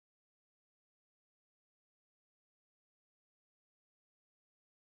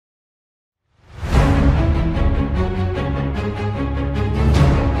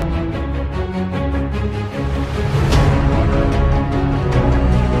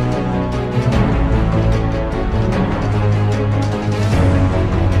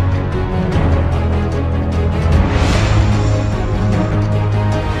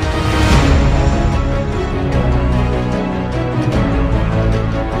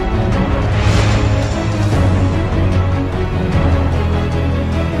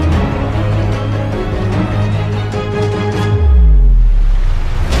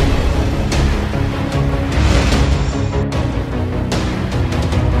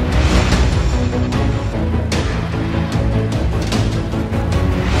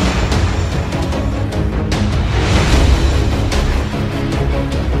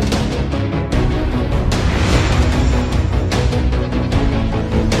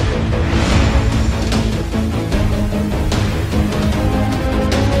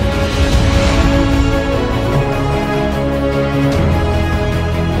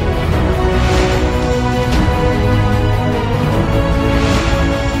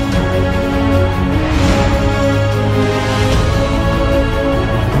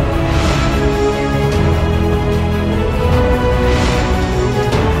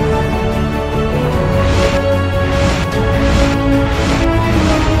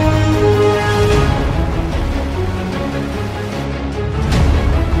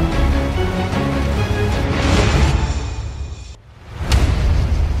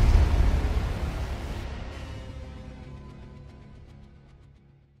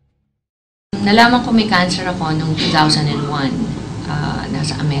Nalaman ko may cancer ako noong 2001.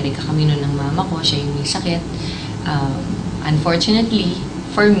 Nasa Amerika kami noon ng mama ko, siya yung may sakit. Unfortunately,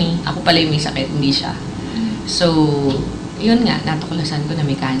 for me, ako pala yung may sakit, hindi siya. So, yun nga, natuklasan ko na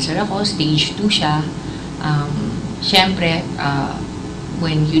may cancer ako, stage 2 siya. Siyempre,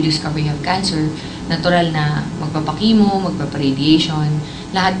 when you discover you have cancer, natural na magpapakimo, magpaparadiation,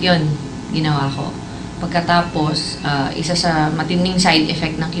 lahat yon ginawa ko. Pagkatapos, isa sa matinding side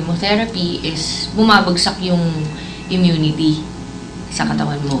effect ng chemotherapy is bumabagsak yung immunity sa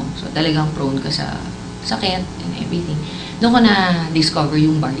katawan mo. So, talagang prone ka sa sakit and everything. Doon ko na-discover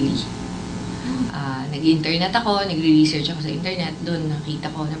yung barley. Nag-internet ako, nagre-research ako sa internet. Doon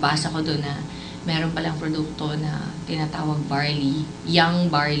nakita ko, nabasa ko doon na meron palang produkto na tinatawag barley,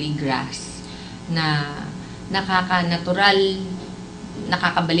 young barley grass, na nakaka-natural,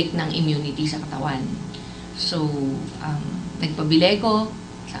 nakakabalik ng immunity sa katawan. So, nagpabili ko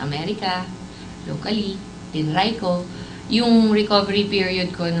sa Amerika, locally, tinry ko. Yung recovery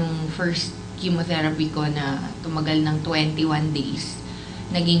period ko nung first chemotherapy ko na tumagal ng 21 days,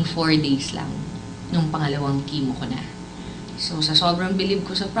 naging 4 days lang nung pangalawang chemo ko na. So, sa sobrang believe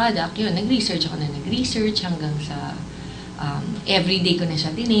ko sa product, yun, nag-research ako na nag-research hanggang sa everyday ko na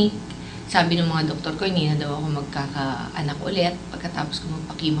siya tinake. Sabi ng mga doktor ko, hindi na daw ako magkakaanak ulit pagkatapos ko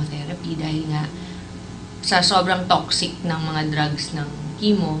magpa-chemotherapy dahil nga sa sobrang toxic ng mga drugs ng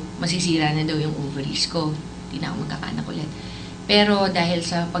chemo, masisira na daw yung ovaries ko. Hindi na ako magkakaanak ulit. Pero dahil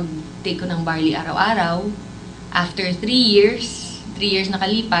sa pag-take ko ng barley araw-araw, after 3 years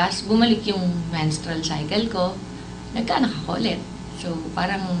nakalipas, bumalik yung menstrual cycle ko, nagkaanak ako ulit. So,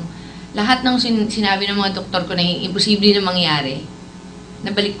 parang lahat ng sinabi ng mga doktor ko na imposible na mangyari,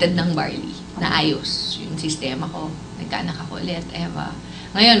 nabaliktad ng barley, naayos yung sistema ko, nagkaanak ako ulit.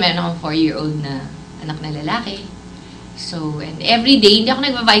 Ngayon, meron akong 4-year-old na anak na lalaki. So, and every day, hindi ako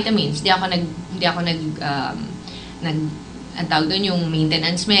nagva-vitamins, hindi ako ang tawag doon yung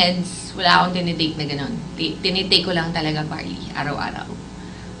maintenance meds, wala akong tinitake na gano'n. Tinitake ko lang talaga barley, araw-araw.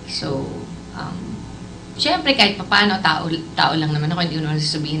 So, syempre kahit paano, tao lang naman ako, hindi ko naman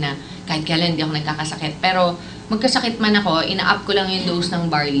sasabihin na kahit kailan hindi ako nagkakasakit. Pero, magkasakit man ako, ina-up ko lang yung dose ng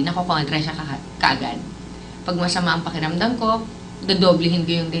barley, nakukontra siya kaagad. Pag masama ang pakiramdam ko, dodoblihin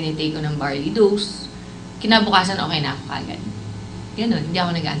ko yung tinitake ko ng barley dose, kinabukasan okay na ako kaagad. Ganun, hindi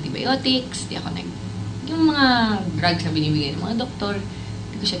ako nag-antibiotics, hindi ako yung mga drugs na binibigay ng mga doktor,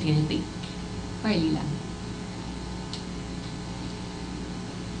 hindi ko siya tinitake. Barley lang.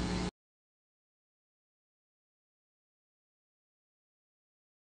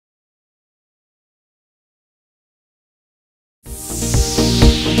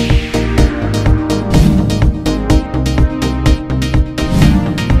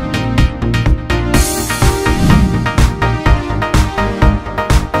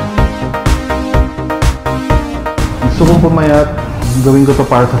 Gusto kong pumayat, gawin ko to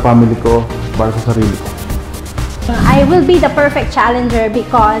para sa family ko, para sa sarili ko. I will be the perfect challenger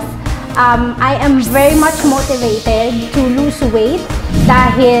because I am very much motivated to lose weight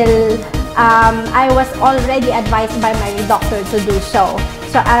dahil I was already advised by my doctor to do so.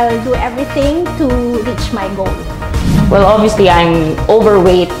 So I'll do everything to reach my goal. Well, obviously I'm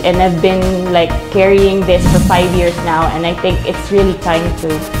overweight and I've been like carrying this for 5 years now, and I think it's really time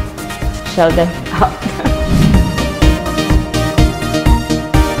to shell them out.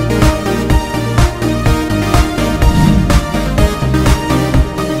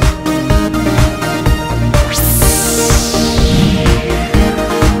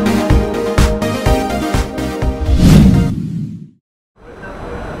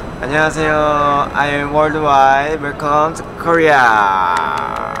 안녕하세요. I'm Worldwide. Welcome to Korea.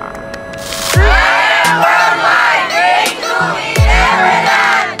 Worldwide, bring to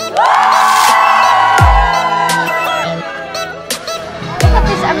Ireland. Look at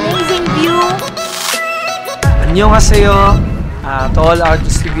this amazing view. 안녕하세요. To all our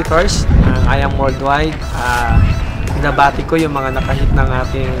distributors, I am Worldwide. Binabati ko yung mga nakahit ng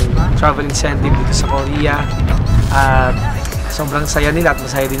ating travel incentive dito sa Korea. Sobrang saya nila at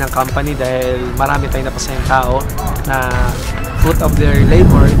masaya din ang company dahil marami tayong napasayang tao na fruit of their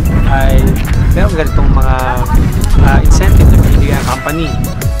labor ay meron ganitong mga incentive na binibigay ang company.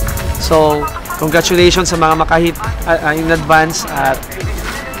 So, congratulations sa mga makahit in advance at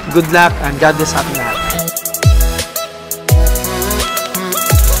good luck and God bless ating lahat.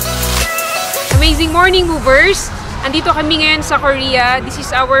 Amazing morning, movers! Andito kami ngayon sa Korea. This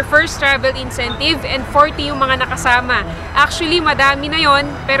is our first travel incentive and 40 yung mga nakasama. Actually, madami na yon,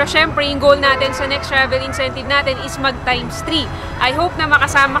 pero syempre yung goal natin sa next travel incentive natin is mag times 3. I hope na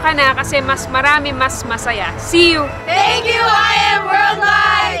makasama ka na kasi mas marami, mas masaya. See you! Thank you, I am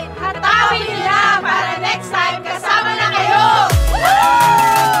Worldwide! Hatawin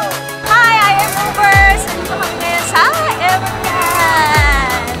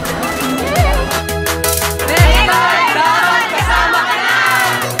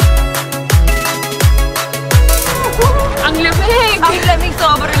lamig! Ang lamig,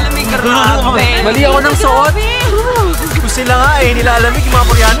 sobrang lamig. Grabe! Mali ako ng suot. Kung sila nga nilalamig yung mga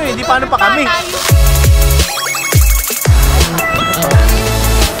Koreano hindi paano pa kami.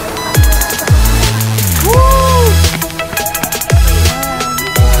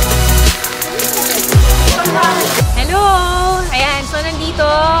 Hello! Ayan, so nandito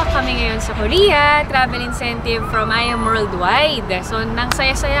kami ngayon sa Korea, travel incentive from I Am Worldwide. So nang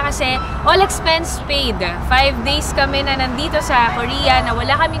saya-saya kasi all expense paid. 5 days kami na nandito sa Korea na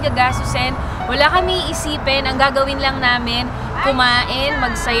wala kaming gagastusin, wala kami isipin. Ang gagawin lang namin, kumain,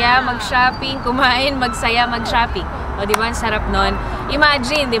 magsaya, mag-shopping, kumain, magsaya, mag-shopping. O diba, ang sarap nun.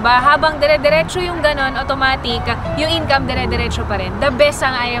 Imagine, diba, habang dire-diretso yung ganon, automatic, yung income dire-diretso pa rin. The best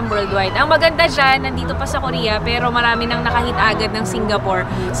ang I Am Worldwide. Ang maganda dyan, nandito pa sa Korea, pero marami nang nakahit agad ng Singapore.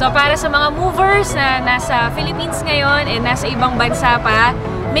 So para sa mga movers na nasa Philippines ngayon and nasa ibang bansa pa,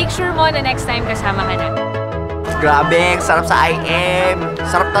 make sure mo na next time kasama ka na. Grabe, ang sarap sa IM.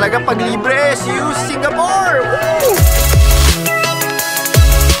 Sarap talaga pag libre. See you, Singapore! Woo!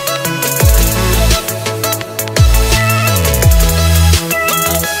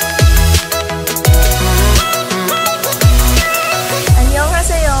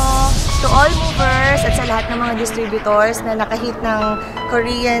 To all movers at sa lahat ng mga distributors na nakahit ng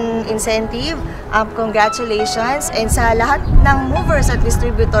Korean incentive, congratulations! And sa lahat ng movers at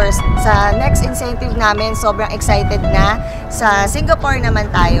distributors sa next incentive namin, sobrang excited na. Sa Singapore naman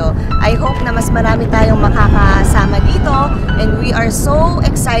tayo. I hope na mas marami tayong makakasama dito and we are so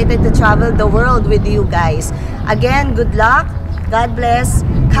excited to travel the world with you guys. Again, good luck, God bless,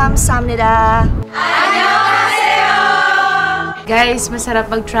 감사합니다! Guys,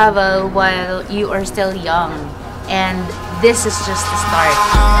 masarap mag-travel while you are still young. And this is just the start.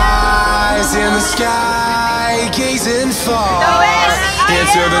 Eyes in the sky, gazing far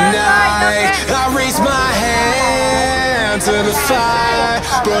into the night. I raise my hand to the fire,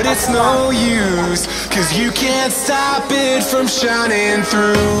 but it's no use, 'cause you can't stop it from shining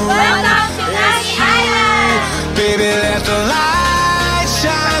through. Baby, let the light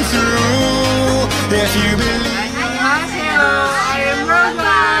shine through. If you believe,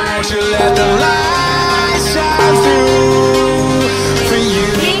 won't you let the light shine through for you?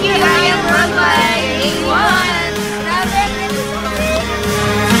 Thank you, I Am Worldwide. A1.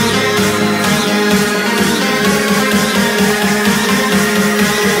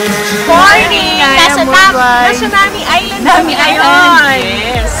 Morning! Nasa Nami Island. Nami Island.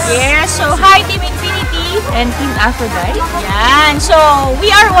 Yes. Yes. So, hi Team Infinity. And Team Aphrodite. Yan. So, we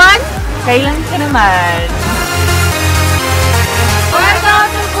are one. Kailan ka naman? Welcome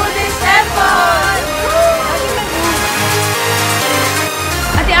to Buddhist Temple!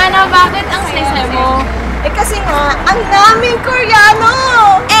 Ate Ana, bakit ang say mo? Eh kasi nga, ang daming Koreano!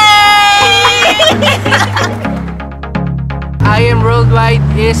 I Am Worldwide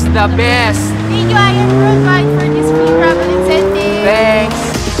is the best. Thank you, I Am Worldwide, for this free travel incentive. Thanks.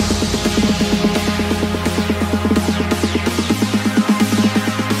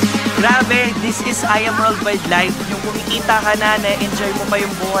 Grabe, this is I Am Worldwide Life. Yung kumikita ka na, na-enjoy mo pa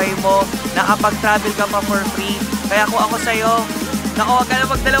yung buhay mo, nakapag-travel ka pa for free. Kaya kung ako sa'yo, naku, huwag ka na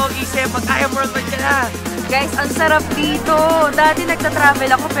magdalawang isip, mag-I Am Worldwide ka na. Guys, ang sarap dito. Dati nagta-travel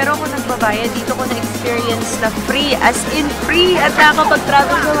ako, pero kung nagbabayad, dito ko na-experience na free. As in free. At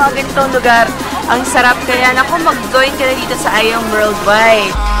nakapag-travel sa mga ganitong lugar. Ang sarap. Kaya naku, mag-join ka na dito sa I Am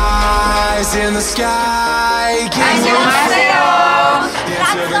Worldwide. Eyes in the sky, gazing far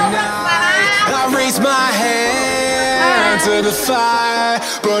into the night. I raise my hand to the fire,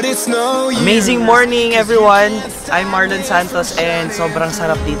 but it's no use. Amazing morning everyone! I'm Marlon Santos and sobrang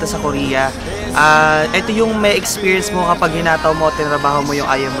sarap dito sa Korea. Ito yung may experience mo kapag hinataw mo at tinrabaho mo yung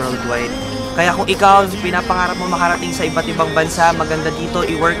I Am Worldwide. Kaya kung ikaw, pinapangarap mo makarating sa iba't ibang bansa, maganda dito,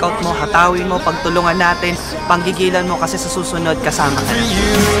 i-workout mo, hatawin mo, pagtulungan natin, panggigilan mo kasi sa susunod kasama ka na.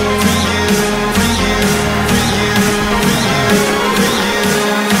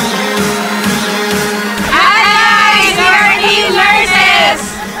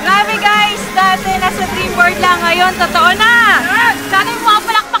 Grabe guys! Dati nasa Dreamboard lang, ngayon totoo na! Dati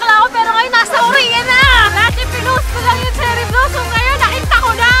pumapalakpak lang ako pero ngayon nasa Korea na! Dati pinost ko lang yung cherry blossom, ngayon nakita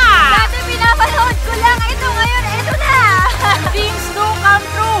ko na! Dati pinapanood ko lang, ito ngayon, ito na! Dreams do come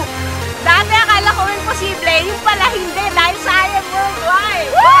true! Dati akala ko imposible, yung pala hindi dahil sa I Am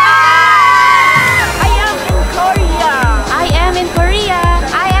Worldwide! I am in Korea! I am in Korea!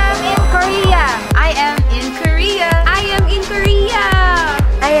 I am in Korea! I am in Korea! I am in Korea!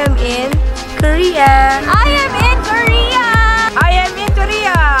 I am in Korea. I am in Korea. I am in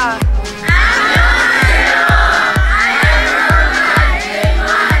Korea.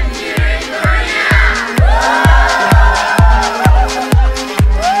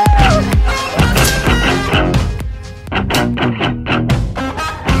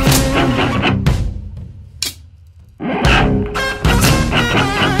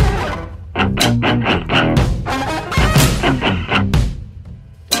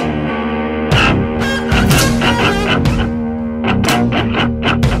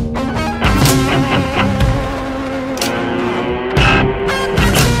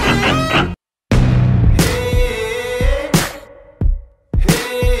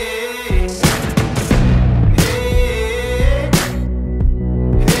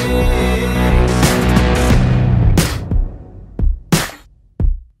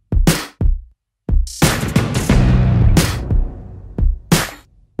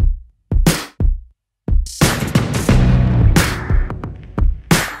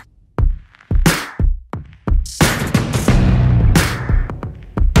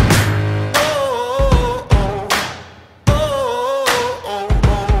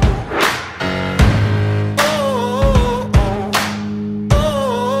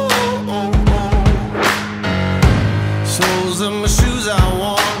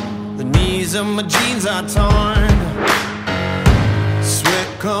 and my jeans are torn. Sweat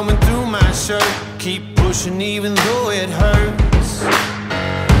coming through my shirt. Keep pushing even though it hurts.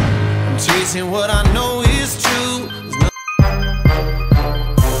 I'm chasing what I know is true.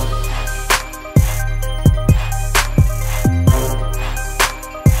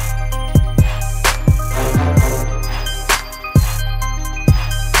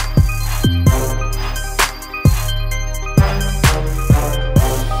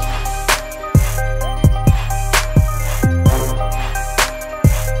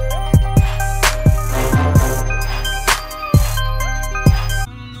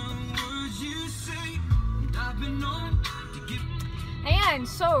 Ayan,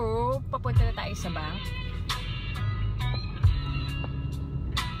 so, papunta na tayo sa bank.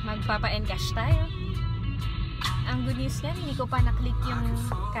 Magpapa-encash tayo. Ang good news yan, hindi ko pa na-click yung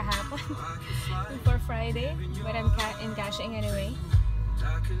kahapon for Friday, but I'm encashing anyway.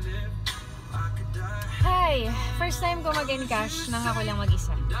 Hi! First time ko mag-encash nang ako lang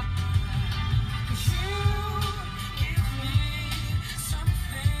mag-isa.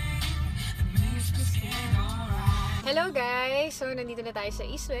 Hello guys! So, nandito na tayo sa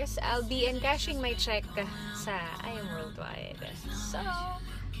East West. I'll be encashing my check sa I Am Worldwide. So,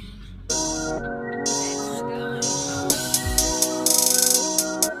 let's go!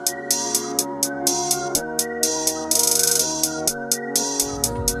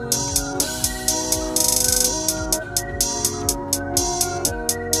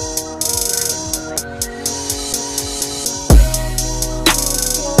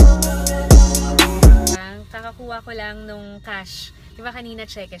 Kakakuha ko lang nung cash. Diba kanina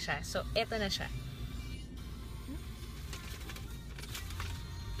cheque siya? So, eto na siya.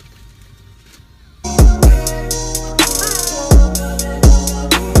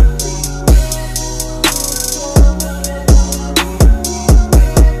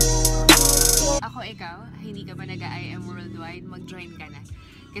 Ako, ikaw, hindi ka ba nag-I Am Worldwide? Mag-join ka na.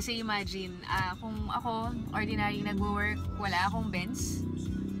 Kasi imagine, kung ako, ordinary nagwo-work, wala akong Benz,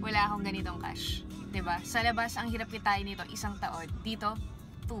 wala akong ganitong cash. Diba? Sa labas, ang hirap kitain nito isang taon. Dito,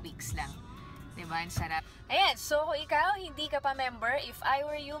 2 weeks lang. Diba? Ang sarap. Ayan, so kung ikaw, hindi ka pa member, if I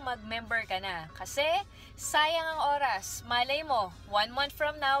were you, mag-member ka na. Kasi, sayang ang oras. Malay mo, 1 month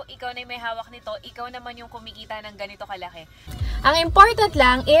from now, ikaw na may hawak nito, ikaw naman yung kumikita ng ganito kalaki. Ang important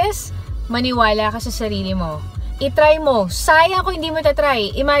lang is, maniwala ka sa sarili mo. I-try mo. Sayang kung hindi mo ta-try.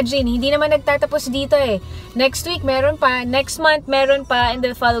 Imagine, hindi naman nagtatapos dito eh. Next week, meron pa. Next month, meron pa. And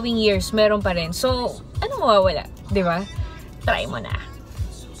the following years, meron pa rin. So, ano mawawala? Diba? Try mo na.